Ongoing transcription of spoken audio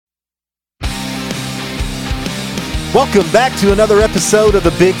Welcome back to another episode of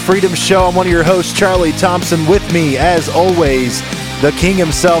the Big Freedom Show. I'm one of your hosts, Charlie Thompson. With me, as always, the king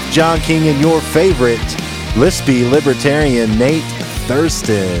himself, John King, and your favorite lispy libertarian, Nate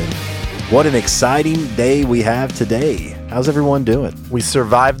Thurston. What an exciting day we have today. How's everyone doing? We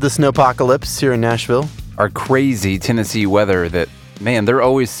survived the snowpocalypse here in Nashville. Our crazy Tennessee weather that, man, they're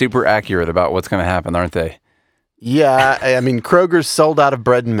always super accurate about what's going to happen, aren't they? Yeah, I mean, Kroger's sold out of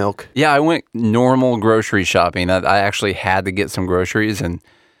bread and milk. Yeah, I went normal grocery shopping. I actually had to get some groceries, and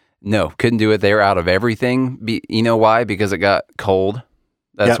no, couldn't do it. They were out of everything. You know why? Because it got cold.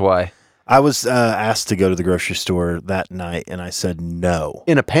 That's why. I was asked to go to the grocery store that night, and I said no.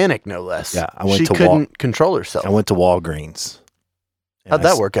 In a panic, no less. Yeah, I went she couldn't control herself. I went to Walgreens. How'd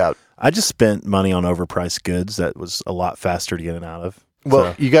that work out? I just spent money on overpriced goods. That was a lot faster to get it out of.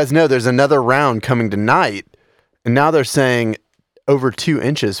 Well, you guys know there's another round coming tonight, and now they're saying over 2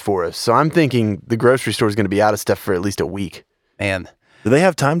 inches for us. So I'm thinking the grocery store is going to be out of stuff for at least a week. Man. Do they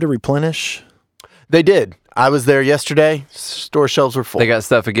have time to replenish? They did. I was there yesterday. Store shelves were full. They got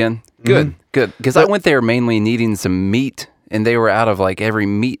stuff again? Good, good. Because I went there mainly needing some meat, and they were out of like every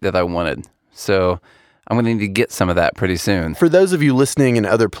meat that I wanted. So I'm going to need to get some of that pretty soon. For those of you listening in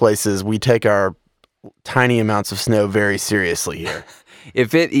other places, we take our tiny amounts of snow very seriously here.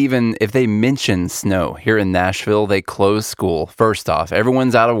 If they mention snow here in Nashville, they close school. First off,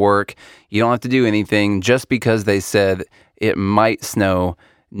 everyone's out of work. You don't have to do anything just because they said it might snow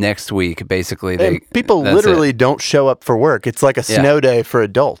next week. Basically, people literally don't show up for work. It's like a snow day for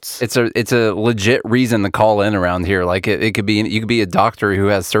adults. It's a legit reason to call in around here. Like it could be, you could be a doctor who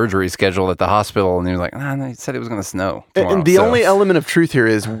has surgery scheduled at the hospital, and you're like, no, they said it was going to snow tomorrow. And the only element of truth here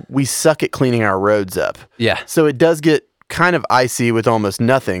is we suck at cleaning our roads up. Yeah. So it does get kind of icy with almost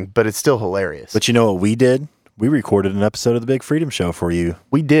nothing, but it's still hilarious. But you know what we did? We recorded an episode of the Big Freedom Show for you.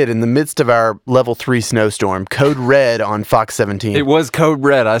 We did in the midst of our level 3 snowstorm. Code Red on Fox 17. It was Code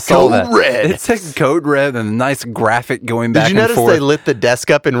Red. I saw that. Code Red. It said Code Red and a nice graphic going back and forth. Did you notice they lit the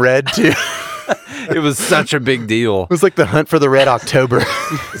desk up in red too? It was such a big deal. It was like the hunt for the Red October.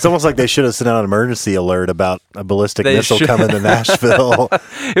 It's almost like they should have sent out an emergency alert about a ballistic missile coming to Nashville.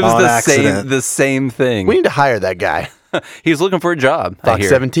 It was the same thing. We need to hire that guy. He's looking for a job. Fox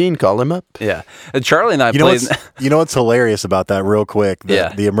 17, call him up. Yeah. And Charlie and I played. You know what's hilarious about that, real quick?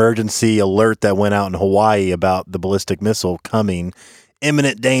 The emergency alert that went out in Hawaii about the ballistic missile coming,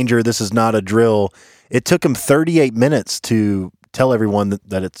 imminent danger, this is not a drill. It took him 38 minutes to tell everyone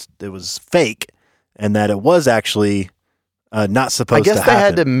that it was fake and that it was actually not supposed to happen. I guess they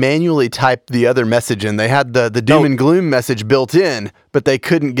had to manually type the other message in. They had the doom and gloom message built in, but they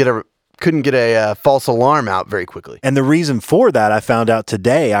couldn't get a false alarm out very quickly. And the reason for that, I found out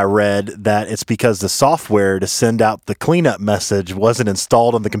today, I read that it's because the software to send out the cleanup message wasn't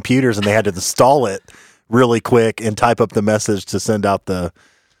installed on the computers, and they had to install it really quick and type up the message to send out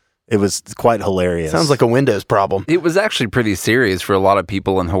it was quite hilarious. Sounds like a Windows problem. It was actually pretty serious for a lot of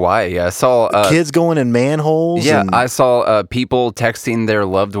people in Hawaii. I saw kids going in manholes. Yeah, I saw people texting their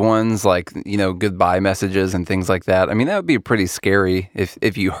loved ones like, goodbye messages and things like that. I mean, that would be pretty scary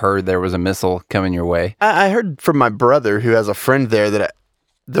if you heard there was a missile coming your way. I heard from my brother who has a friend there that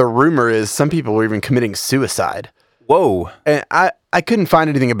the rumor is some people were even committing suicide. Whoa. And I couldn't find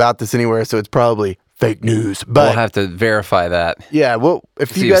anything about this anywhere, so it's probably fake news, but we'll have to verify that. Yeah, well,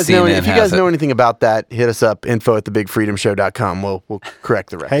 if you guys know anything about that, hit us up, info@thebigfreedomshow.com. We'll correct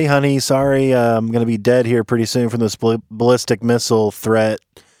the record. Hey, honey, sorry, I'm going to be dead here pretty soon from this ballistic missile threat.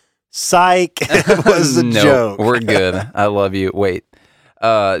 Psych. It was a joke. We're good. I love you. Wait.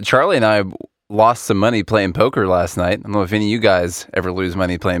 Charlie and I lost some money playing poker last night. I don't know if any of you guys ever lose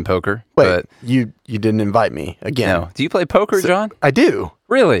money playing poker. Wait, but you didn't invite me again. No. Do you play poker, John? I do.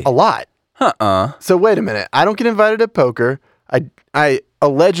 Really? A lot. So wait a minute. I don't get invited to poker. I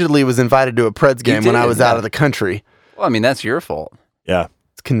allegedly was invited to a Preds game when I was out of the country. Well, I mean, that's your fault. Yeah.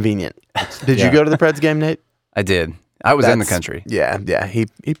 It's convenient. Did you go to the Preds game, Nate? I did. I was in the country. Yeah. He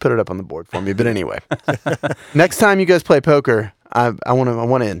put it up on the board for me. But anyway, next time you guys play poker, I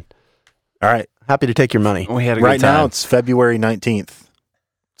want in. All right. Happy to take your money. We had a good right time. Now it's February 19th.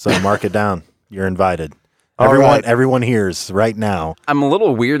 So mark it down. You're invited. Everyone hears right now. I'm a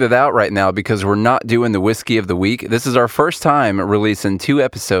little weirded out right now because we're not doing the Whiskey of the Week. This is our first time releasing 2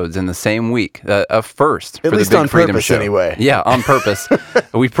 episodes in the same week. A first. At least on purpose, anyway. Yeah, on purpose.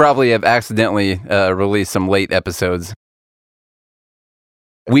 We probably have accidentally released some late episodes.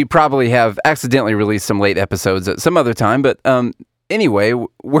 We probably have accidentally released some late episodes at some other time, but anyway,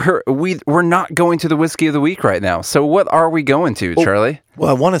 we're not going to the Whiskey of the Week right now. So what are we going to, Charlie? Well,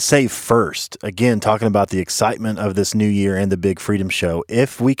 I want to say first, again, talking about the excitement of this new year and the Big Freedom Show,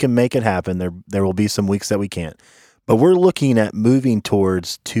 if we can make it happen, there will be some weeks that we can't. But we're looking at moving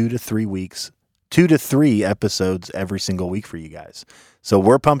towards 2 to 3 weeks, 2 to 3 episodes every single week for you guys. So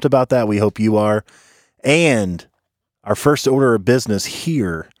we're pumped about that. We hope you are. And our first order of business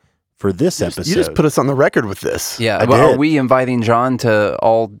here for this episode. You just put us on the record with this. Yeah. Well, are we inviting John to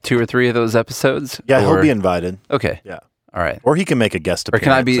all 2 or 3 of those episodes? Yeah, he'll be invited. Okay. Yeah. All right. Or he can make a guest appearance.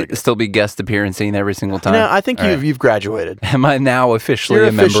 Or can I still be guest appearancing every single time? No, I think you've graduated. Am I now officially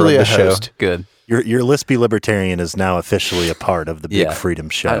a member of the show? Good. Your Lispy Libertarian is now officially a part of the Big Freedom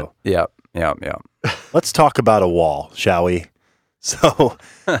Show. Yeah. Let's talk about a wall, shall we? So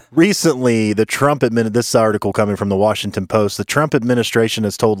recently, this article coming from the Washington Post, the Trump administration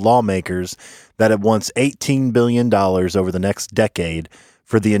has told lawmakers that it wants $18 billion over the next decade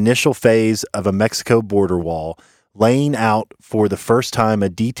for the initial phase of a Mexico border wall, laying out for the first time a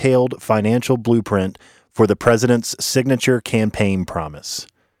detailed financial blueprint for the president's signature campaign promise.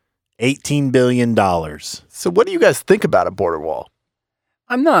 $18 billion. So what do you guys think about a border wall?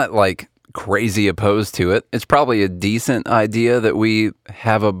 I'm not crazy opposed to it. It's probably a decent idea that we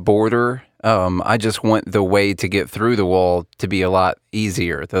have a border. I just want the way to get through the wall to be a lot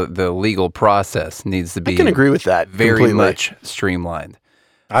easier. The legal process needs to be I can agree with that very completely. much streamlined.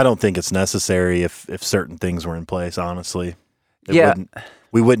 I don't think it's necessary if certain things were in place, honestly.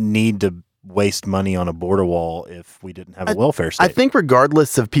 We wouldn't need to waste money on a border wall if we didn't have a welfare state. I think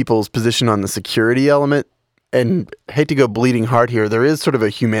regardless of people's position on the security element, and hate to go bleeding heart here, there is sort of a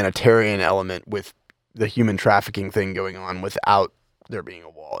humanitarian element with the human trafficking thing going on without there being a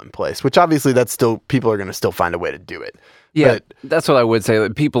wall in place, which obviously people are going to still find a way to do it. Yeah, that's what I would say.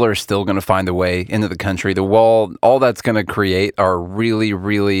 That people are still going to find a way into the country. The wall, all that's going to create are really,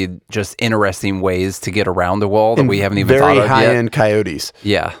 really just interesting ways to get around the wall that we haven't even thought of yet. Very high-end coyotes.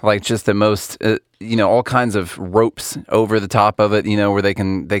 Yeah, just the most, all kinds of ropes over the top of it, where they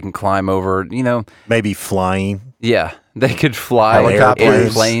can climb over, Maybe flying. Yeah, they could fly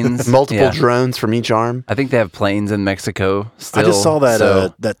airplanes. Multiple drones from each arm. I think they have planes in Mexico still. I just saw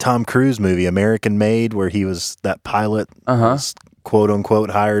that Tom Cruise movie, American Made, where he was that pilot, was, quote unquote,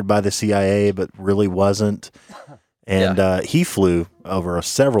 hired by the CIA, but really wasn't. And he flew over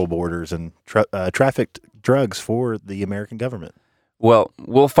several borders and trafficked drugs for the American government. Well,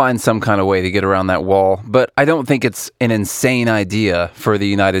 we'll find some kind of way to get around that wall, but I don't think it's an insane idea for the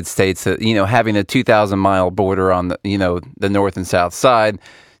United States that, having a 2,000-mile border on the north and south side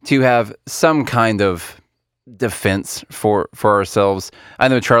to have some kind of defense for ourselves. I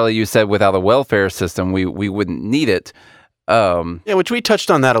know, Charlie, you said without a welfare system, we wouldn't need it. Which we touched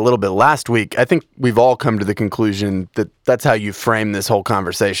on that a little bit last week. I think we've all come to the conclusion that that's how you frame this whole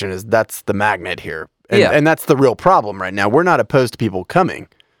conversation, is that's the magnet here. And that's the real problem right now. We're not opposed to people coming.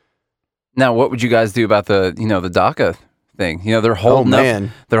 Now, what would you guys do about the DACA thing? They're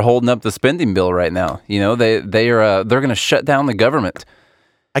holding up the spending bill right now. They're going to shut down the government.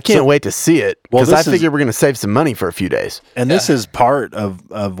 I can't wait to see it, because I figure we're going to save some money for a few days. And this is part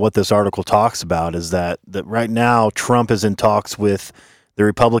of what this article talks about, is that right now Trump is in talks with the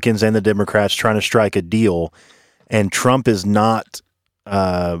Republicans and the Democrats trying to strike a deal, and Trump is not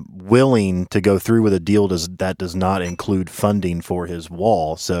willing to go through with a deal that does not include funding for his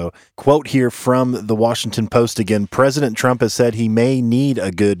wall. So, quote here from the Washington Post again, President Trump has said he may need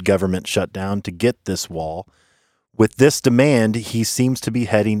a good government shutdown to get this wall. With this demand, he seems to be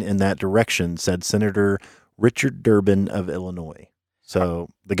heading in that direction, said Senator Richard Durbin of Illinois. So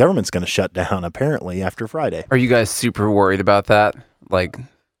the government's going to shut down apparently after Friday. Are you guys super worried about that?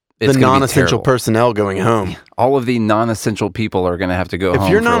 The non-essential personnel going home. All of the non-essential people are going to have to go home. If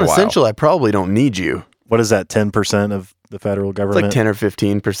you're non-essential, I probably don't need you. What is that, 10% of the federal government? It's 10 or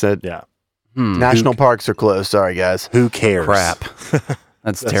 15%. Yeah. National parks are closed. Sorry, guys. Who cares? Crap.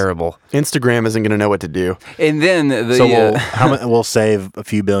 That's terrible. Instagram isn't going to know what to do. And then we'll save a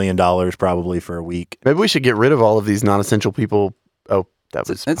few $1 billion probably for a week. Maybe we should get rid of all of these non-essential people. Oh,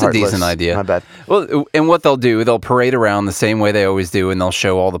 it's a decent idea. My bad. Well, and what they'll do, they'll parade around the same way they always do, and they'll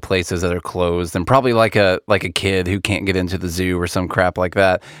show all the places that are closed, and probably like a kid who can't get into the zoo or some crap like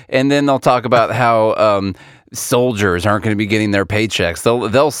that. And then they'll talk about how soldiers aren't going to be getting their paychecks.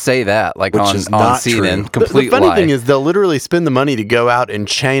 They'll say that on CNN. Complete the funny lie. thing is they'll literally spend the money to go out and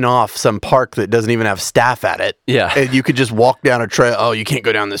chain off some park that doesn't even have staff at it. Yeah. And you could just walk down a trail. Oh, you can't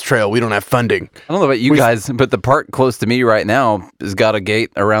go down this trail. We don't have funding. I don't know about you guys, but the park close to me right now has got a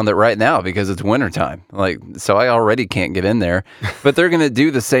gate around it right now because it's wintertime. So I already can't get in there. But they're going to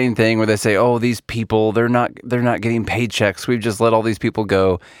do the same thing where they say, oh, these people, they're not getting paychecks. We've just let all these people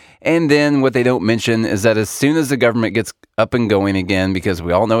go. And then what they don't mention is that as soon as the government gets up and going again, because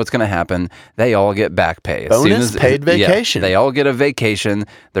we all know what's going to happen, they all get back pay. Bonus paid vacation. Yeah, they all get a vacation.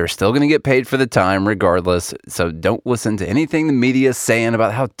 They're still going to get paid for the time regardless. So don't listen to anything the media is saying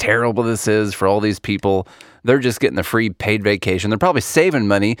about how terrible this is for all these people. They're just getting a free paid vacation. They're probably saving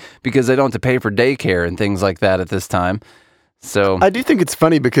money because they don't have to pay for daycare and things like that at this time. So I do think it's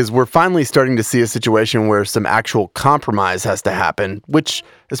funny because we're finally starting to see a situation where some actual compromise has to happen, which,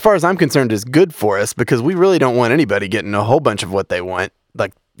 as far as I'm concerned, is good for us because we really don't want anybody getting a whole bunch of what they want.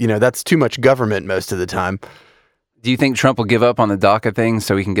 Like, that's too much government most of the time. Do you think Trump will give up on the DACA thing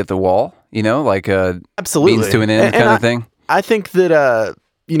so he can get the wall? Like a absolutely means to an end kind of thing? I think that,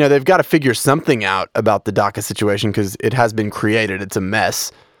 they've got to figure something out about the DACA situation because it has been created. It's a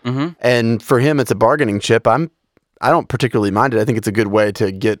mess. Mm-hmm. And for him, it's a bargaining chip. I don't particularly mind it. I think it's a good way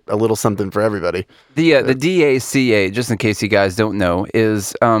to get a little something for everybody. The DACA, just in case you guys don't know,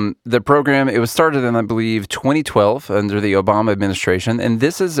 is the program. It was started in, I believe, 2012 under the Obama administration. And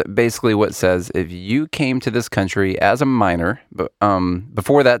this is basically what says if you came to this country as a minor,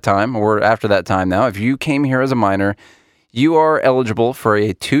 before that time or after that time now, if you came here as a minor, you are eligible for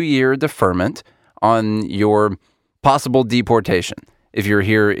a 2-year deferment on your possible deportation if you're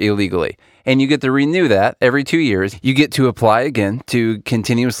here illegally. And you get to renew that every 2 years. You get to apply again to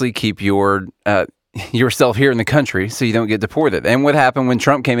continuously keep your yourself here in the country so you don't get deported. And what happened when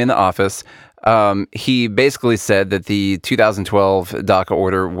Trump came into office, he basically said that the 2012 DACA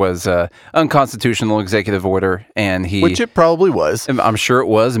order was an unconstitutional executive order. Which it probably was. I'm sure it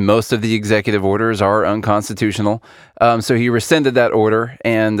was. Most of the executive orders are unconstitutional. So he rescinded that order,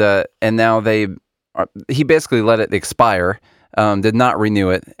 and now he basically let it expire. Did not renew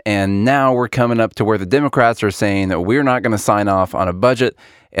it, and now we're coming up to where the Democrats are saying that we're not going to sign off on a budget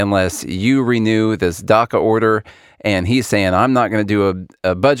unless you renew this DACA order, and he's saying I'm not going to do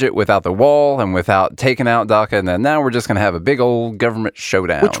a budget without the wall and without taking out DACA, and then now we're just going to have a big old government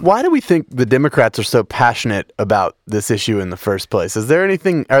showdown. Why do we think the Democrats are so passionate about this issue in the first place? Is there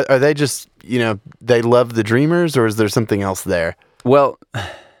anything, are they just, they love the Dreamers, or is there something else there? Well,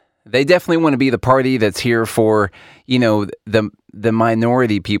 they definitely want to be the party that's here for, the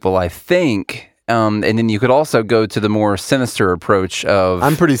minority people, I think. And then you could also go to the more sinister approach of...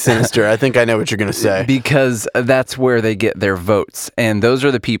 I'm pretty sinister. I think I know what you're going to say. Because that's where they get their votes. And those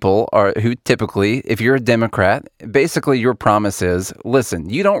are the people who typically, if you're a Democrat, basically your promise is, listen,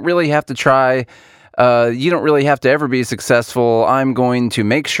 you don't really have to try... you don't really have to ever be successful. I'm going to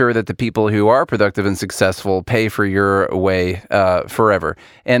make sure that the people who are productive and successful pay for your way forever.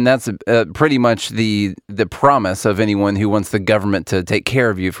 And that's pretty much the promise of anyone who wants the government to take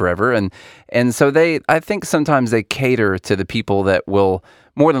care of you forever. And so I think sometimes they cater to the people that will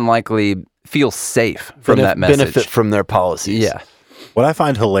more than likely feel safe from that message. Benefit from their policies. Yeah. What I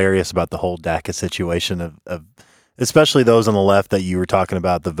find hilarious about the whole DACA situation of especially those on the left that you were talking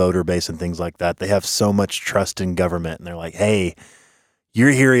about, the voter base and things like that, they have so much trust in government. And they're like, hey, you're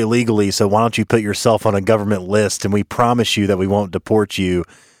here illegally, so why don't you put yourself on a government list, and we promise you that we won't deport you.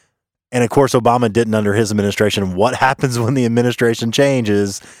 And, of course, Obama didn't under his administration. What happens when the administration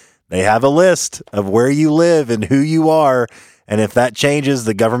changes? They have a list of where you live and who you are. And if that changes,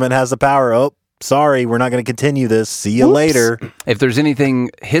 the government has the power. Oh, sorry, we're not going to continue this. See you later. If there's anything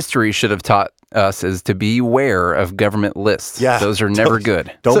history should have taught us is to beware of government lists. Yeah, those are never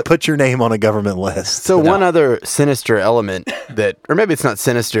good. Don't put your name on a government list. So one other sinister element that, or maybe it's not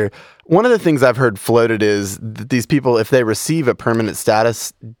sinister, one of the things I've heard floated is that these people, if they receive a permanent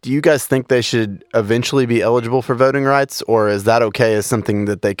status, do you guys think they should eventually be eligible for voting rights? Or is that okay as something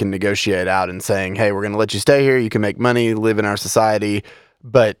that they can negotiate out and saying, hey, we're going to let you stay here, you can make money, live in our society,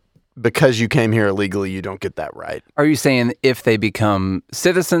 but because you came here illegally, you don't get that right? Are you saying if they become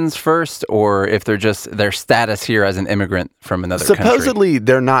citizens first, or if they're just their status here as an immigrant from another country? Supposedly,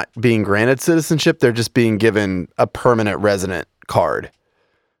 they're not being granted citizenship. They're just being given a permanent resident card.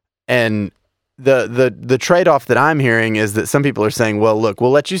 And the trade-off that I'm hearing is that some people are saying, well, look,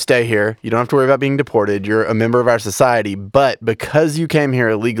 we'll let you stay here. You don't have to worry about being deported. You're a member of our society. But because you came here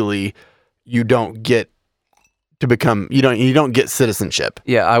illegally, you don't get to become, you don't get citizenship.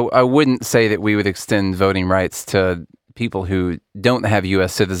 Yeah, I wouldn't say that we would extend voting rights to people who don't have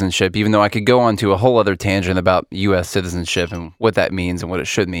U.S. citizenship, even though I could go on to a whole other tangent about U.S. citizenship and what that means and what it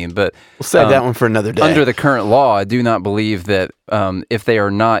should mean. But we'll save that one for another day. Under the current law, I do not believe that if they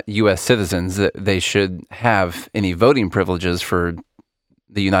are not U.S. citizens, that they should have any voting privileges for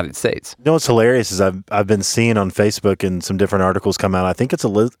the United States. You know what's hilarious is I've been seeing on Facebook and some different articles come out. I think it's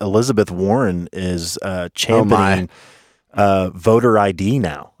Elizabeth Warren is championing voter ID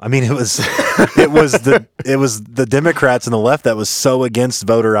now. I mean, it was the Democrats and the left that was so against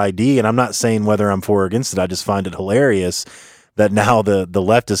voter ID, and I'm not saying whether I'm for or against it. I just find it hilarious that now the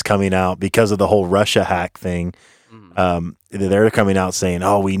left is coming out because of the whole Russia hack thing. They're coming out saying,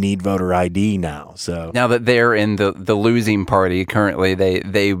 "Oh, we need voter ID now." So now that they're in the losing party currently,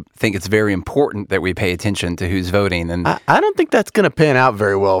 they think it's very important that we pay attention to who's voting. And I don't think that's going to pan out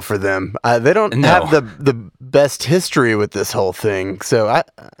very well for them. They don't have the best history with this whole thing, so I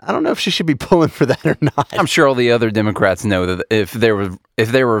don't know if she should be pulling for that or not. I'm sure all the other Democrats know that if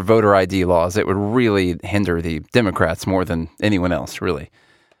there were voter ID laws, it would really hinder the Democrats more than anyone else, really.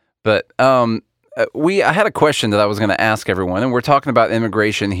 But I had a question that I was going to ask everyone, and we're talking about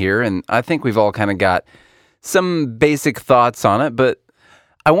immigration here, and I think we've all kind of got some basic thoughts on it, but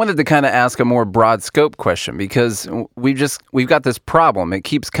I wanted to kind of ask a more broad scope question because we've got this problem. It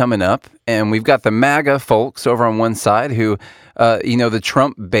keeps coming up, and we've got the MAGA folks over on one side who, the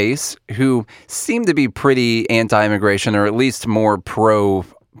Trump base, who seem to be pretty anti-immigration or at least more pro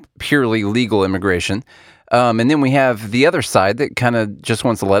purely legal immigration. And then we have the other side that kind of just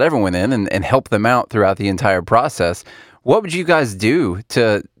wants to let everyone in and help them out throughout the entire process. What would you guys do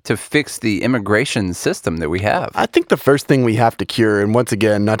to fix the immigration system that we have? I think the first thing we have to cure, and once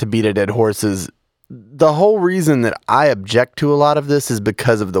again, not to beat a dead horse, is the whole reason that I object to a lot of this is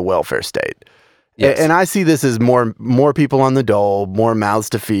because of the welfare state. Yes. And I see this as more people on the dole, more mouths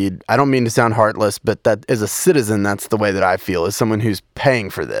to feed. I don't mean to sound heartless, but that as a citizen, that's the way that I feel, as someone who's paying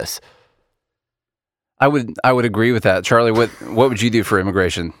for this. I would agree with that. Charlie, what would you do for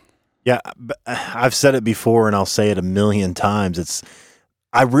immigration? Yeah, I've said it before and I'll say it a million times.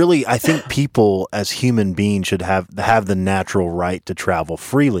 I think people as human beings should have the natural right to travel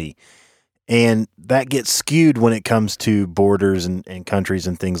freely. And that gets skewed when it comes to borders and countries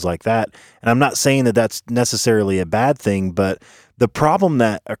and things like that. And I'm not saying that that's necessarily a bad thing, but the problem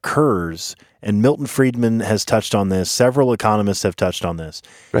that occurs, and Milton Friedman has touched on this, several economists have touched on this.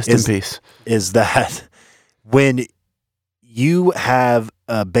 Rest in peace. Is that when you have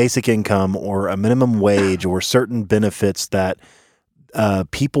a basic income or a minimum wage or certain benefits that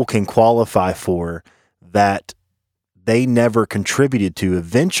people can qualify for that they never contributed to,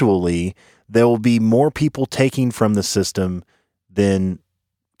 eventually there will be more people taking from the system than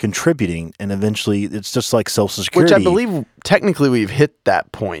contributing, and eventually it's just like Social Security. Which I believe technically we've hit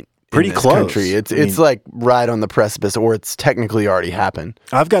that point. Pretty in this close. Country. It's like right on the precipice, or it's technically already happened.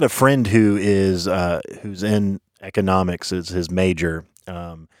 I've got a friend who is who's in economics, is his major,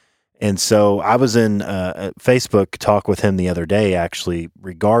 and so I was in a Facebook talk with him the other day, actually,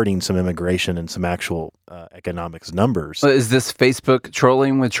 regarding some immigration and some actual economics numbers. Is this Facebook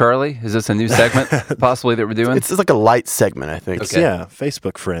trolling with Charlie? Is this a new segment possibly that we're doing? It's like a light segment, I think. Okay. Yeah,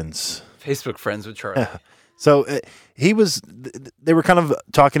 Facebook friends. Facebook friends with Charlie. So they were kind of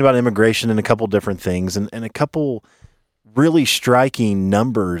talking about immigration and a couple different things, and a couple really striking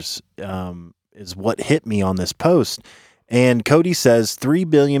numbers is what hit me on this post. And Cody says 3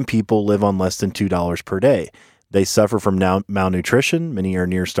 billion people live on less than $2 per day. They suffer from malnutrition. Many are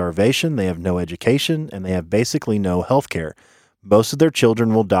near starvation. They have no education, and they have basically no health care. Most of their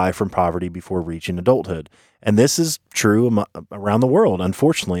children will die from poverty before reaching adulthood. And this is true around the world,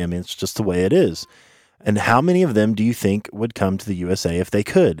 unfortunately. I mean, it's just the way it is. And how many of them do you think would come to the USA if they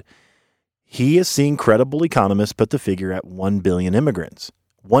could? He is seeing credible economists put the figure at 1 billion immigrants.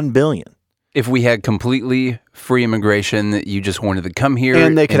 1 billion. If we had completely free immigration, that you just wanted to come here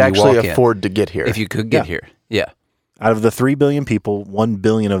and they could actually afford to get here. If you could get here. Yeah. Out of the 3 billion people, 1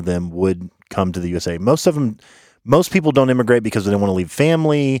 billion of them would come to the USA. Most people don't immigrate because they don't want to leave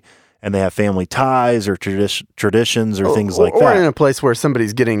family, and they have family ties or traditions or things like that. Or in a place where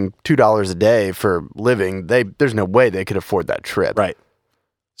somebody's getting $2 a day for living, there's no way they could afford that trip. Right.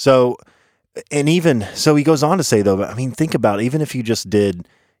 So he goes on to say, though, I mean, think about it, even if you just did,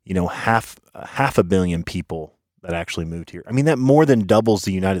 half a billion people that actually moved here. I mean, that more than doubles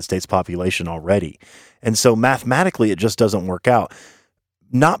the United States population already. And so mathematically, it just doesn't work out.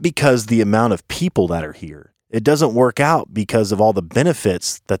 Not because the amount of people that are here. It doesn't work out because of all the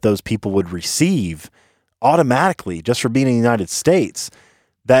benefits that those people would receive automatically just for being in the United States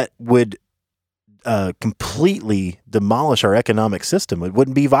that would completely demolish our economic system. It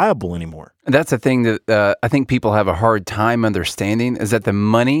wouldn't be viable anymore. That's the thing that I think people have a hard time understanding, is that the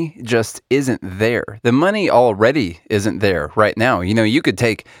money just isn't there. The money already isn't there right now. You could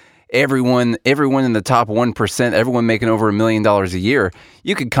take everyone in the top 1%, everyone making over $1 million a year,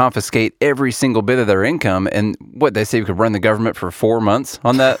 you could confiscate every single bit of their income, and what they say, we could run the government for 4 months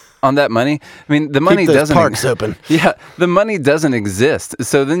on that money. I mean, the money doesn't parks open. Yeah, the money doesn't exist.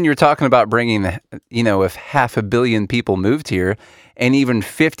 So then you're talking about bringing, if 500 million people moved here, and even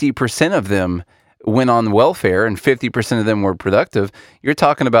 50% of them went on welfare and 50% of them were productive, you're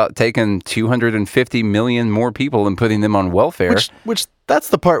talking about taking 250 million more people and putting them on welfare. Which that's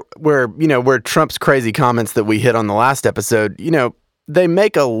the part where, where Trump's crazy comments that we hit on the last episode, they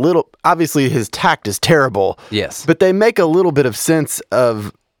make a little, obviously his tact is terrible. Yes. But they make a little bit of sense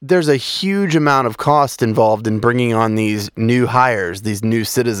of there's a huge amount of cost involved in bringing on these new hires, these new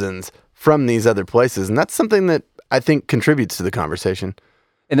citizens from these other places. And that's something that I think contributes to the conversation.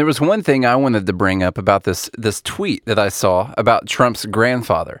 And there was one thing I wanted to bring up about this tweet that I saw about Trump's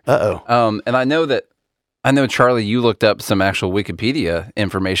grandfather. And I know, Charlie, you looked up some actual Wikipedia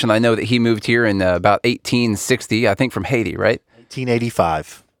information. I know that he moved here in about 1860, I think from Haiti, right?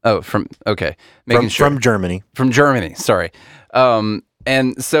 1885. Oh, from Germany. From Germany, sorry.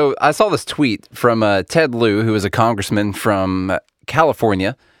 And so I saw this tweet from Ted Lieu, who is a congressman from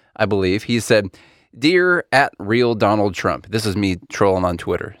California, I believe. He said, "Dear @real Donald Trump," this is me trolling on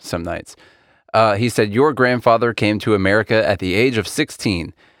Twitter some nights. He said, "Your grandfather came to America at the age of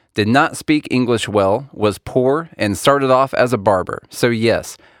 16, did not speak English well, was poor, and started off as a barber. So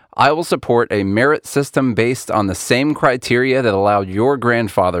yes, I will support a merit system based on the same criteria that allowed your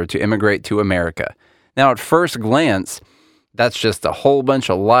grandfather to immigrate to America." Now, at first glance, that's just a whole bunch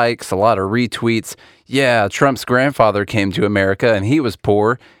of likes, a lot of retweets. Yeah, Trump's grandfather came to America and he was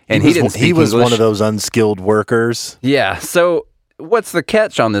poor and he didn't speak English. He was one of those unskilled workers. Yeah. So what's the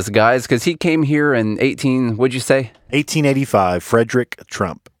catch on this, guys? Because he came here in what'd you say? 1885, Frederick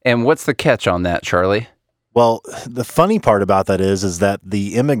Trump. And what's the catch on that, Charlie? Well, the funny part about that is that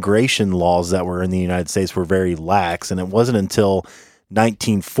the immigration laws that were in the United States were very lax, and it wasn't until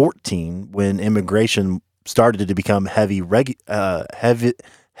 1914 when immigration started to become heavily regulated.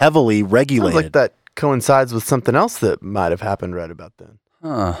 Sounds like that coincides with something else that might have happened right about then.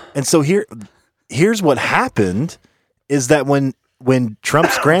 And so here's what happened is that when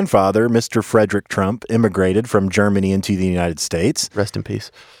Trump's grandfather, Mr. Frederick Trump, immigrated from Germany into the United States. Rest in peace.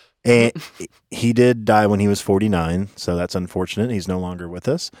 And he did die when he was 49, so that's unfortunate. He's no longer with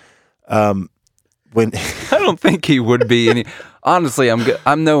us. I don't think he would be. Honestly,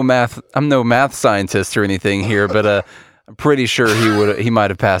 I'm no math scientist or anything here, but I'm pretty sure he might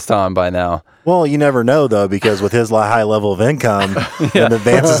have passed on by now. Well, you never know though, because with his high level of income and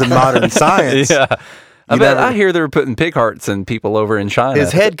advances in modern science, I hear they're putting pig hearts in people over in China.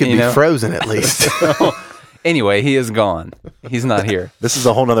 His head could be frozen at least. Anyway, he is gone. He's not here. This is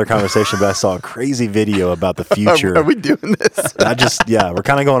a whole nother conversation, but I saw a crazy video about the future. Are we doing this? We're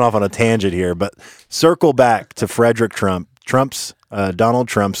kind of going off on a tangent here, but circle back to Frederick Trump, Donald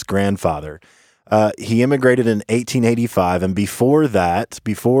Trump's grandfather. He immigrated in 1885, and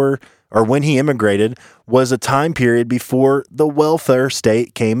when he immigrated was a time period before the welfare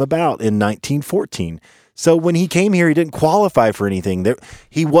state came about in 1914. So when he came here, he didn't qualify for anything.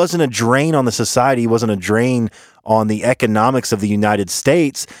 He wasn't a drain on the society. He wasn't a drain on the economics of the United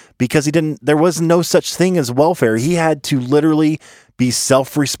States because there was no such thing as welfare. He had to literally be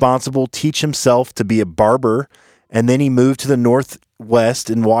self-responsible, teach himself to be a barber, and then he moved to the Northwest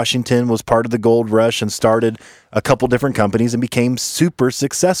in Washington, was part of the gold rush, and started a couple different companies and became super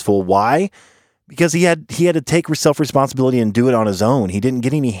successful. Why? Because he had to take self-responsibility and do it on his own. He didn't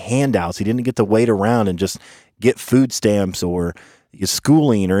get any handouts. He didn't get to wait around and just get food stamps or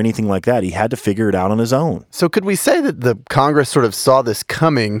schooling or anything like that. He had to figure it out on his own. So could we say that the Congress sort of saw this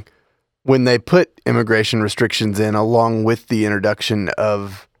coming when they put immigration restrictions in along with the introduction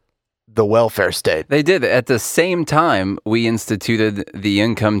of the welfare state? They did. At the same time, we instituted the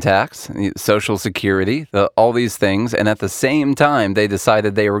income tax, Social Security, all these things. And at the same time, they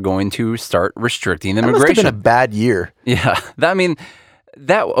decided they were going to start restricting immigration. That must have been a bad year. Yeah.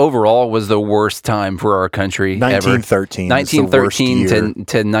 That overall was the worst time for our country 1913. ever. 1913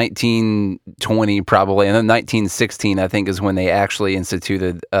 to 1920 probably. And then 1916, I think, is when they actually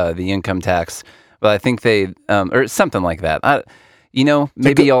instituted the income tax. But I think or something like that.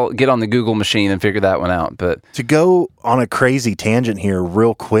 Maybe I'll get on the Google machine and figure that one out. But to go on a crazy tangent here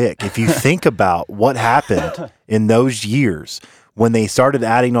real quick, if you think about what happened in those years when they started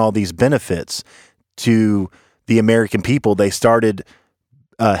adding all these benefits to the American people, they started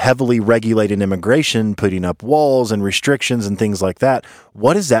heavily regulating immigration, putting up walls and restrictions and things like that.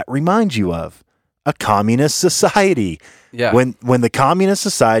 What does that remind you of? a communist society. Yeah. When the communist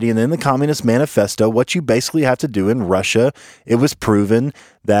society and then the communist manifesto, what you basically have to do in Russia, it was proven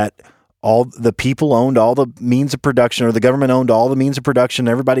that all the people owned all the means of production, or the government owned all the means of production.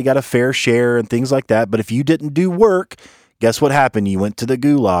 Everybody got a fair share and things like that. But if you didn't do work, guess what happened? You went to the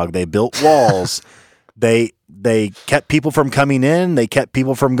gulag. They built walls. They kept people from coming in. They kept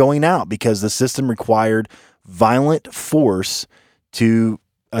people from going out because the system required violent force to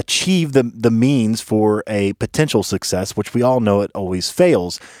achieve the means for a potential success, which we all know it always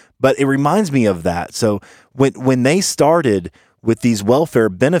fails. But it reminds me of that. So when they started with these welfare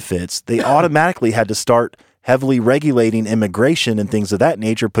benefits, they automatically had to start heavily regulating immigration and things of that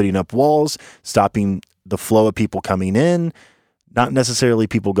nature, putting up walls, stopping the flow of people coming in, not necessarily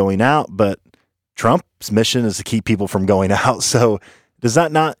people going out, but Trump's mission is to keep people from going out. So is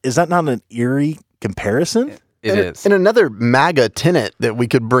that not an eerie comparison? It is. And another MAGA tenet that we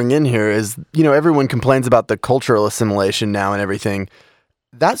could bring in here is, everyone complains about the cultural assimilation now and everything.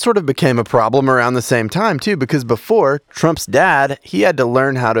 That sort of became a problem around the same time, too, because before, Trump's dad, he had to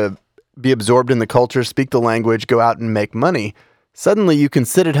learn how to be absorbed in the culture, speak the language, go out and make money. Suddenly, you can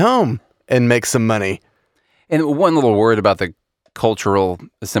sit at home and make some money. And one little word about the cultural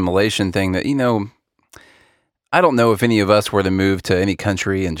assimilation thing that, I don't know if any of us were to move to any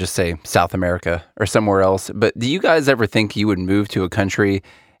country and just say South America or somewhere else, but do you guys ever think you would move to a country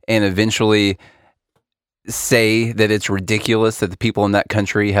and eventually say that it's ridiculous that the people in that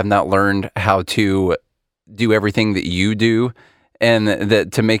country have not learned how to do everything that you do, and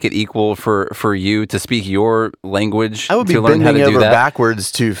that to make it equal for you to speak your language? I would be to learn how to bending do over that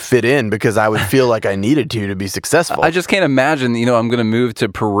backwards to fit in because I would feel like I needed to be successful. I just can't imagine, I'm going to move to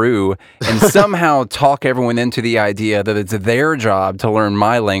Peru and somehow talk everyone into the idea that it's their job to learn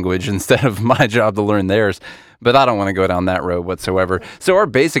my language instead of my job to learn theirs. But I don't want to go down that road whatsoever. So our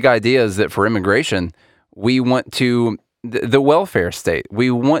basic idea is that for immigration, we want to the welfare state.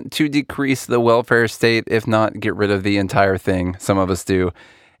 We want to decrease the welfare state, if not get rid of the entire thing. Some of us do.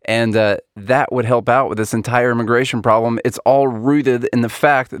 And that would help out with this entire immigration problem. It's all rooted in the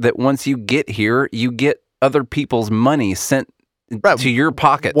fact that once you get here, you get other people's money sent to your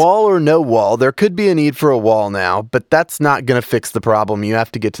pocket. Wall or no wall, there could be a need for a wall now, but that's not going to fix the problem. You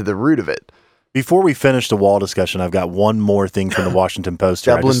have to get to the root of it. Before we finish the wall discussion, I've got one more thing from the Washington Post.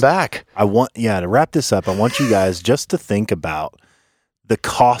 Doubling back. To wrap this up, I want you guys just to think about the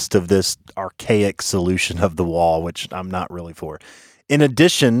cost of this archaic solution of the wall, which I'm not really for. In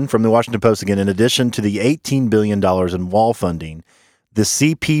addition, from the Washington Post again, in addition to the $18 billion in wall funding, the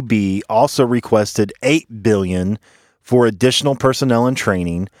CPB also requested $8 billion for additional personnel and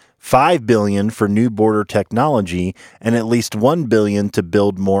training, $5 billion for new border technology, and at least $1 billion to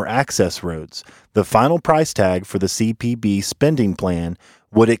build more access roads. The final price tag for the CPB spending plan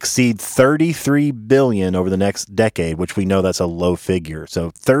would exceed $33 billion over the next decade, which we know that's a low figure. So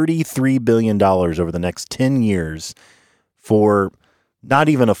 $33 billion over the next 10 years for not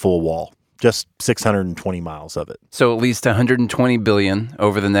even a full wall, just 620 miles of it. So at least $120 billion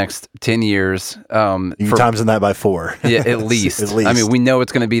over the next 10 years. You times that by 4. Yeah, at least. At least. I mean, we know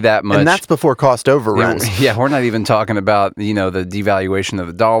it's going to be that much. And that's before cost overruns. Yeah, we're not even talking about, the devaluation of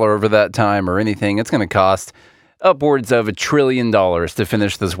the dollar over that time or anything. It's going to cost upwards of $1 trillion to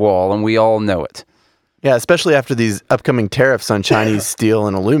finish this wall, and we all know it. Yeah, especially after these upcoming tariffs on Chinese steel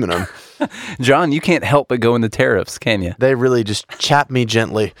and aluminum. John, you can't help but go into tariffs, can you? They really just chap me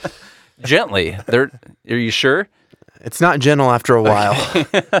gently. Gently? Are you sure? It's not gentle after a while.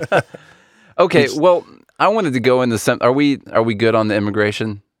 Okay, well, I wanted to go into some. Are we good on the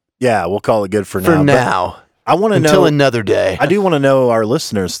immigration? Yeah, we'll call it good for now. For now. I want to know until another day. I do want to know our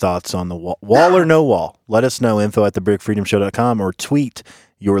listeners' thoughts on the wall or no wall. Let us know, info@thebigfreedomshow.com, or tweet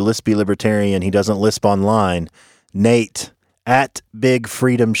your lispy libertarian. He doesn't lisp online. Nate at Big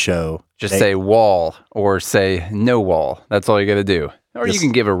Freedom Show. Just say wall or say no wall. That's all you got to do. Or you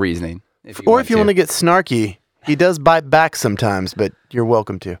can give a reasoning. If you want to get snarky, he does bite back sometimes, but you're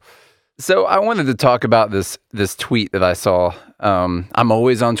welcome to. So I wanted to talk about this tweet that I saw. I'm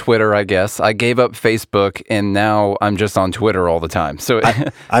always on Twitter, I guess. I gave up Facebook, and now I'm just on Twitter all the time. So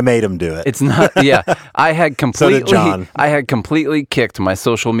I made him do it. It's not. Yeah, I had completely. So did John. I had completely kicked my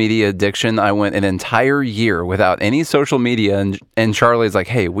social media addiction. I went an entire year without any social media, and Charlie's like,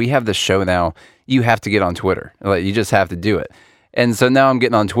 "Hey, we have this show now. You have to get on Twitter. Like, you just have to do it." And so now I'm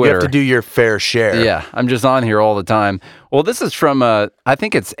getting on Twitter. You have to do your fair share. Yeah, I'm just on here all the time. Well, this is from I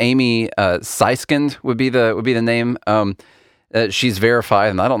think it's Amy Siskind would be the name. She's verified,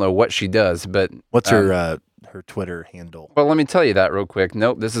 and I don't know what she does, but what's her Twitter handle? Well, let me tell you that real quick.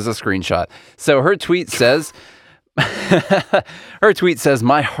 Nope, this is a screenshot. So her tweet says,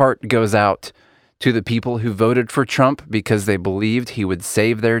 "My heart goes out to the people who voted for Trump because they believed he would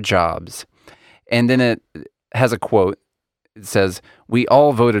save their jobs. And then it has a quote. It says, "We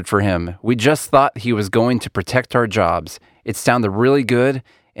all voted for him. We just thought he was going to protect our jobs. It sounded really good,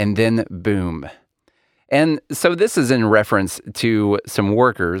 and then boom." And so this is in reference to some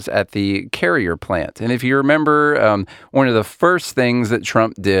workers at the Carrier plant. And if you remember, one of the first things that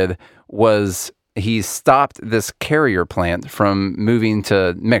Trump did was he stopped this Carrier plant from moving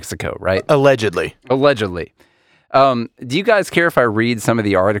to Mexico, right? Allegedly. Do you guys care if I read some of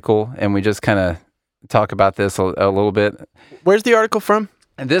the article and we just kind of talk about this a little bit? Where's the article from?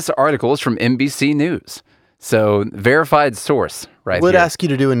 And this article is from NBC News. So, verified source right Would here. ask you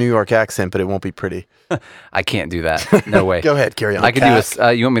to do a New York accent, but it won't be pretty. I can't do that. No way. Go ahead, carry on. I could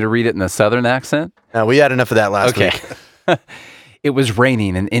do you want me to read it in a Southern accent? No, we had enough of that last week. It was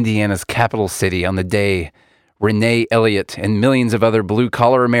raining in Indiana's capital city on the day Renee Elliott and millions of other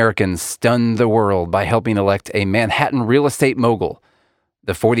blue-collar Americans stunned the world by helping elect a Manhattan real estate mogul,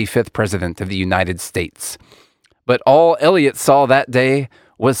 the 45th president of the United States. But all Elliott saw that day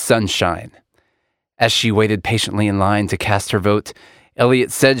was sunshine. As she waited patiently in line to cast her vote,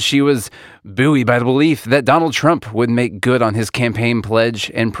 Elliott said she was buoyed by the belief that Donald Trump would make good on his campaign pledge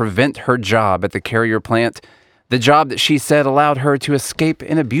and prevent her job at the Carrier plant, the job that she said allowed her to escape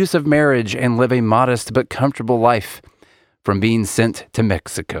an abusive marriage and live a modest but comfortable life from being sent to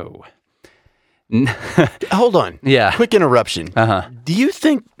Mexico. Hold on. Yeah. Quick interruption. Do you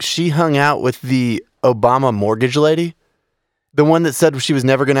think she hung out with the Obama mortgage lady? The one that said she was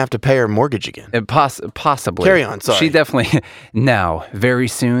never going to have to pay her mortgage again? Possibly. Carry on, sorry. She definitely... Now, very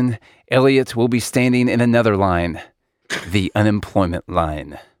soon, Elliott will be standing in another line, the unemployment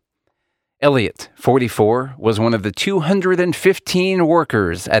line. Elliott, 44, was one of the 215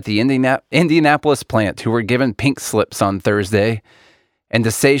 workers at the Indianapolis plant who were given pink slips on Thursday. And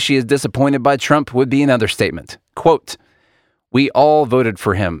to say she is disappointed by Trump would be an understatement. Quote, "We all voted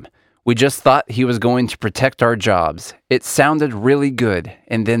for him. We just thought he was going to protect our jobs. It sounded really good,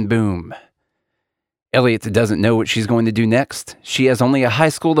 and then boom." Elliott doesn't know what she's going to do next. She has only a high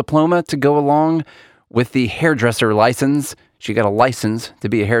school diploma to go along with the hairdresser license. She got a license to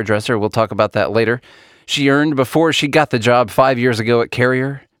be a hairdresser. We'll talk about that later. She earned before she got the job 5 years ago at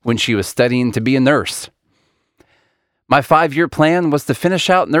Carrier when she was studying to be a nurse. "My 5-year plan was to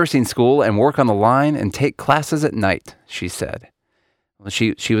finish out nursing school and work on the line and take classes at night," she said. Well,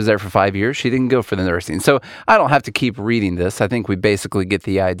 she was there for 5 years. She didn't go for the nursing. So I don't have to keep reading this. I think we basically get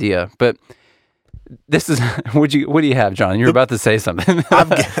the idea. But this is, what do you have, John? You're about to say something.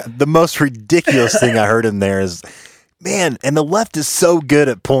 The most ridiculous thing I heard in there is, man, and the left is so good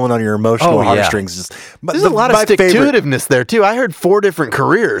at pulling on your emotional heartstrings. There's a lot of stick-to-itiveness there, too. I heard 4 different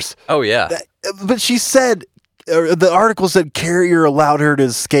careers. Oh, yeah. But she said, the article said Carrier allowed her to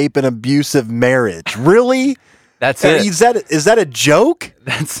escape an abusive marriage. Really? That's it. Is that a joke?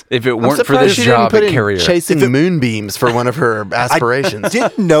 That's if it weren't for this job at Carrier. Chasing moonbeams for one of her aspirations. I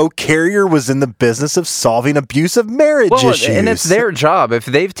didn't know Carrier was in the business of solving abusive marriage issues. And it's their job. If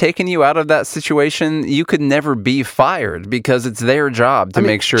they've taken you out of that situation, you could never be fired because it's their job to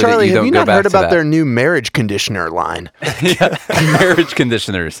make sure Charlie, that you don't go back to that. have you not heard about their new marriage conditioner line? Yeah, marriage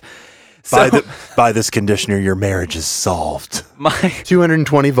conditioners. By this conditioner, your marriage is solved.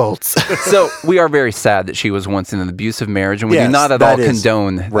 220 volts. So we are very sad that she was once in an abusive marriage, and we do not at all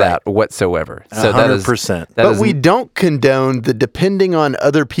condone that whatsoever. So 100%. But we don't condone the depending on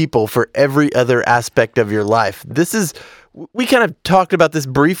other people for every other aspect of your life. We kind of talked about this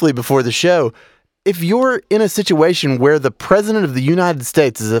briefly before the show. If you're in a situation where the president of the United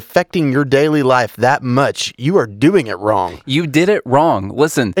States is affecting your daily life that much, you are doing it wrong. You did it wrong.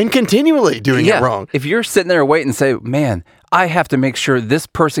 Listen. And continually doing it wrong. If you're sitting there waiting and say, man, I have to make sure this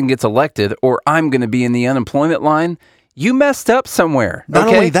person gets elected or I'm going to be in the unemployment line, you messed up somewhere. Not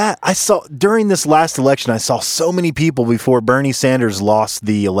only that, I saw during this last election, I saw so many people before Bernie Sanders lost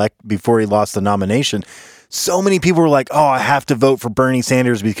before he lost the nomination. So many people were like, oh, I have to vote for Bernie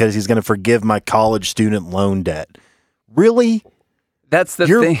Sanders because he's going to forgive my college student loan debt. Really? That's the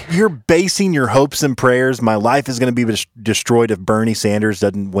thing. You're basing your hopes and prayers. My life is going to be destroyed if Bernie Sanders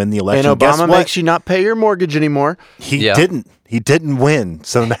doesn't win the election. And Obama makes you not pay your mortgage anymore. He didn't. He didn't win.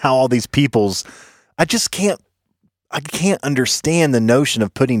 So now all these I can't understand the notion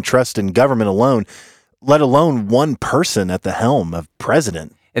of putting trust in government alone, let alone one person at the helm of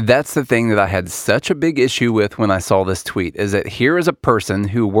president. And that's the thing that I had such a big issue with when I saw this tweet, is that here is a person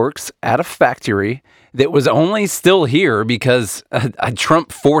who works at a factory that was only still here because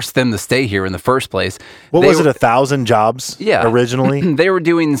Trump forced them to stay here in the first place. What was it, 1,000 jobs originally? They were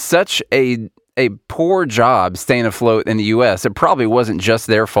doing such a a poor job staying afloat in the U.S. It probably wasn't just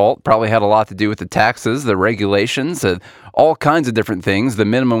their fault. Probably had a lot to do with the taxes, the regulations, all kinds of different things, the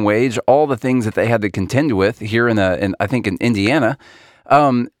minimum wage, all the things that they had to contend with here in I think in Indiana.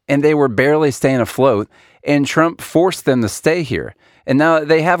 And they were barely staying afloat, and Trump forced them to stay here. And now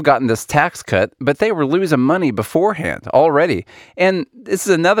they have gotten this tax cut, but they were losing money beforehand already. And this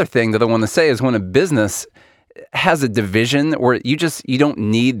is another thing that I want to say is when a business has a division where you don't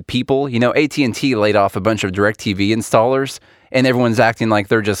need people. You know, AT&T laid off a bunch of DirecTV installers, and everyone's acting like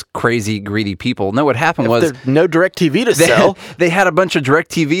they're just crazy, greedy people. No, what happened was there's no DirecTV to sell. They had a bunch of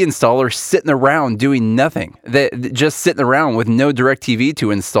DirecTV installers sitting around doing nothing. Just sitting around with no DirecTV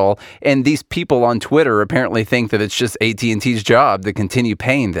to install. And these people on Twitter apparently think that it's just AT&T's job to continue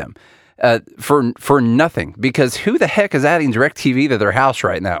paying them for nothing. Because who the heck is adding DirecTV to their house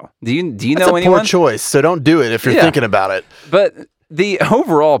right now? Do you know anyone? That's a poor choice. So don't do it if you're thinking about it. But the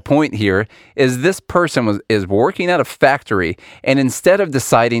overall point here is this person is working at a factory, and instead of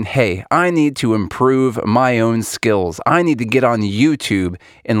deciding, hey, I need to improve my own skills, I need to get on YouTube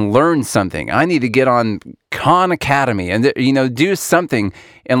and learn something, I need to get on Khan Academy and do something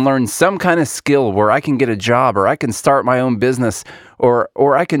and learn some kind of skill where I can get a job or I can start my own business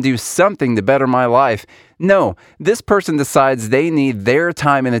or I can do something to better my life. No, this person decides they need their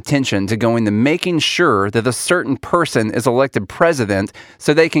time and attention to go into making sure that a certain person is elected president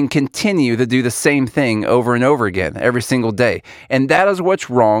so they can continue to do the same thing over and over again every single day. And that is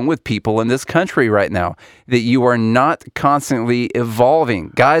what's wrong with people in this country right now, that you are not constantly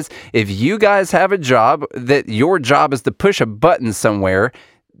evolving. Guys, if you guys have a job, that your job is to push a button somewhere,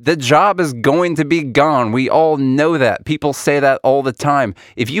 the job is going to be gone. We all know that. People say that all the time.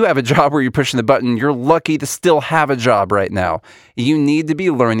 If you have a job where you're pushing the button, you're lucky to still have a job right now. You need to be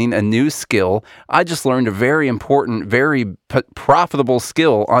learning a new skill. I just learned a very important, very profitable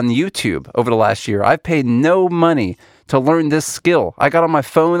skill on YouTube over the last year. I've paid no money to learn this skill. I got on my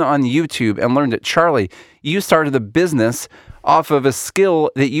phone on YouTube and learned it. Charlie, you started a business off of a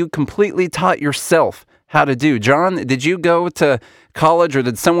skill that you completely taught yourself how to do. John, did you go to college or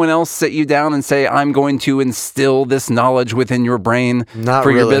did someone else sit you down and say, I'm going to instill this knowledge within your brain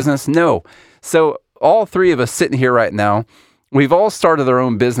your business? No. So all three of us sitting here right now, we've all started our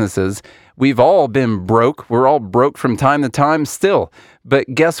own businesses. We've all been broke. We're all broke from time to time still. But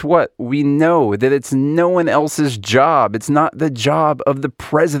guess what? We know that it's no one else's job. It's not the job of the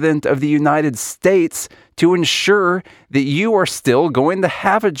President of the United States to ensure that you are still going to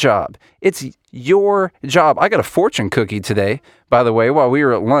have a job. It's your job. I got a fortune cookie today, by the way, while we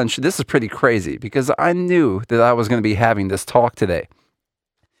were at lunch. This is pretty crazy because I knew that I was going to be having this talk today.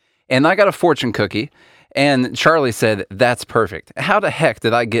 And I got a fortune cookie. And Charlie said, that's perfect. How the heck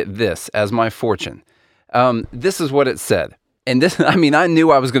did I get this as my fortune? This is what it said. And this, I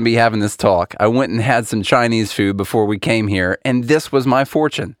knew I was going to be having this talk. I went and had some Chinese food before we came here, and this was my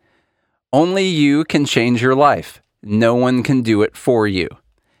fortune. Only you can change your life. No one can do it for you.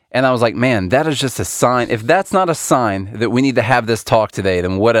 And I was like, man, that is just a sign. If that's not a sign that we need to have this talk today,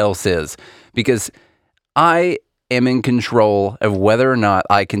 then what else is? Because I am in control of whether or not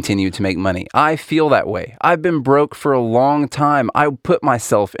I continue to make money. I feel that way. I've been broke for a long time. I put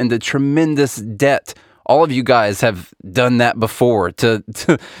myself into tremendous debt. All of you guys have done that before to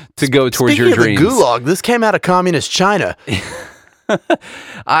go towards your dreams. Speaking of the gulag, this came out of communist China.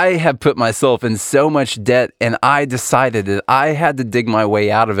 I have put myself in so much debt, and I decided that I had to dig my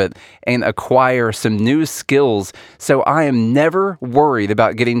way out of it and acquire some new skills so I am never worried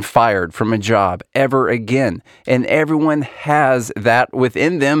about getting fired from a job ever again. And everyone has that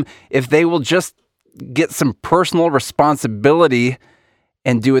within them if they will just get some personal responsibility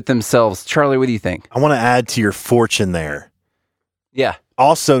and do it themselves. Charlie, what do you think? I want to add to your fortune there. Yeah.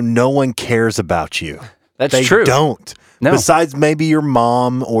 Also, no one cares about you. That's true. They don't. No. Besides maybe your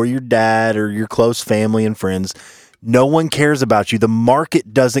mom or your dad or your close family and friends, no one cares about you. The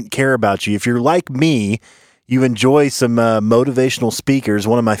market doesn't care about you. If you're like me, you enjoy some motivational speakers.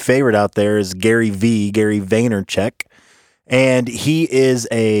 One of my favorite out there is Gary Vaynerchuk. And he is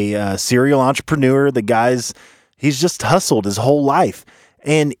a serial entrepreneur. The guy's, he's just hustled his whole life.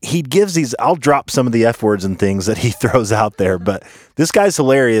 And he gives these, I'll drop some of the F words and things that he throws out there, but this guy's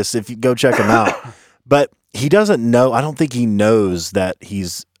hilarious if you go check him out. But he doesn't know, I don't think he knows that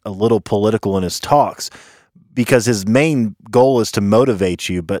he's a little political in his talks because his main goal is to motivate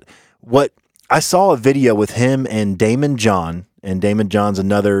you. But what I saw a video with him and Damon John, and Damon John's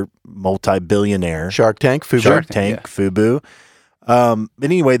another multi-billionaire. Shark Tank, Fubu. But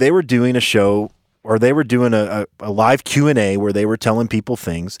anyway, they were doing a show, or they were doing a live Q&A where they were telling people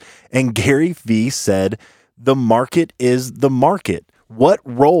things. And Gary Vee said, the market is the market. what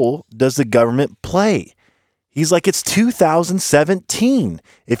role does the government play? He's like, it's 2017.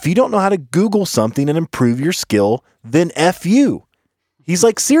 If you don't know how to Google something and improve your skill, then F you. He's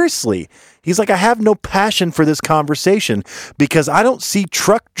like, seriously. He's like, I have no passion for this conversation because I don't see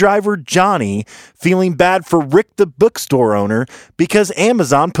truck driver Johnny feeling bad for Rick the bookstore owner because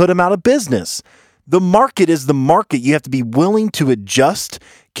Amazon put him out of business. The market is the market. You have to be willing to adjust,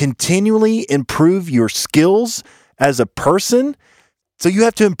 continually improve your skills as a person. So you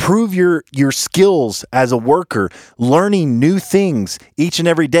have to improve your skills as a worker, learning new things each and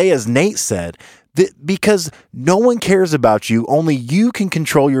every day, as Nate said. Because no one cares about you. Only you can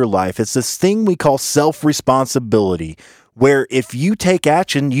control your life. It's this thing we call self-responsibility, where if you take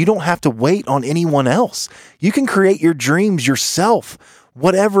action, you don't have to wait on anyone else. You can create your dreams yourself,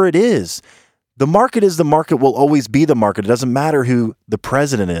 whatever it is. The market is the market, will always be the market. It doesn't matter who the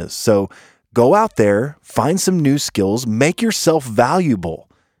president is. So go out there, find some new skills, make yourself valuable,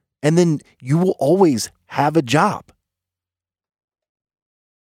 and then you will always have a job.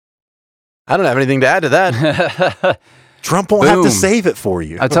 I don't have anything to add to that. Trump won't have to save it for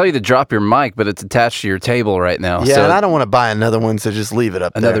you. I tell you to drop your mic, but it's attached to your table right now. Yeah, so and I don't want to buy another one, so just leave it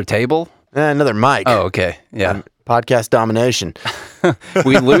up there. Another table? Another mic. Oh, okay. Yeah. Podcast domination.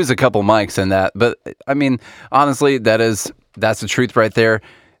 We lose a couple mics in that. But, I mean, honestly, that's the truth right there.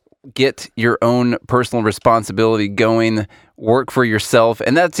 Get your own personal responsibility going. Work for yourself.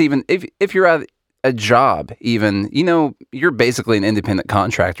 And that's even, if you're at a job, even, you're basically an independent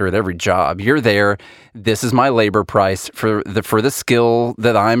contractor at every job. You're there. This is my labor price for the skill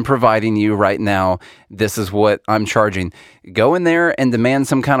that I'm providing you right now. This is what I'm charging. Go in there and demand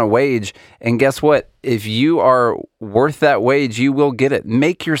some kind of wage. And guess what? If you are worth that wage, you will get it.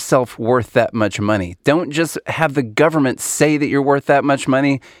 Make yourself worth that much money. Don't just have the government say that you're worth that much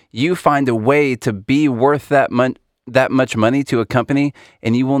money. You find a way to be worth that much money to a company,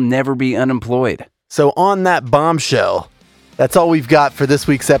 and you will never be unemployed. So on that bombshell, that's all we've got for this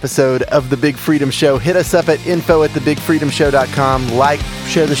week's episode of The Big Freedom Show. Hit us up at info@thebigfreedomshow.com. Like,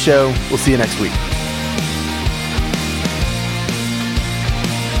 share the show. We'll see you next week.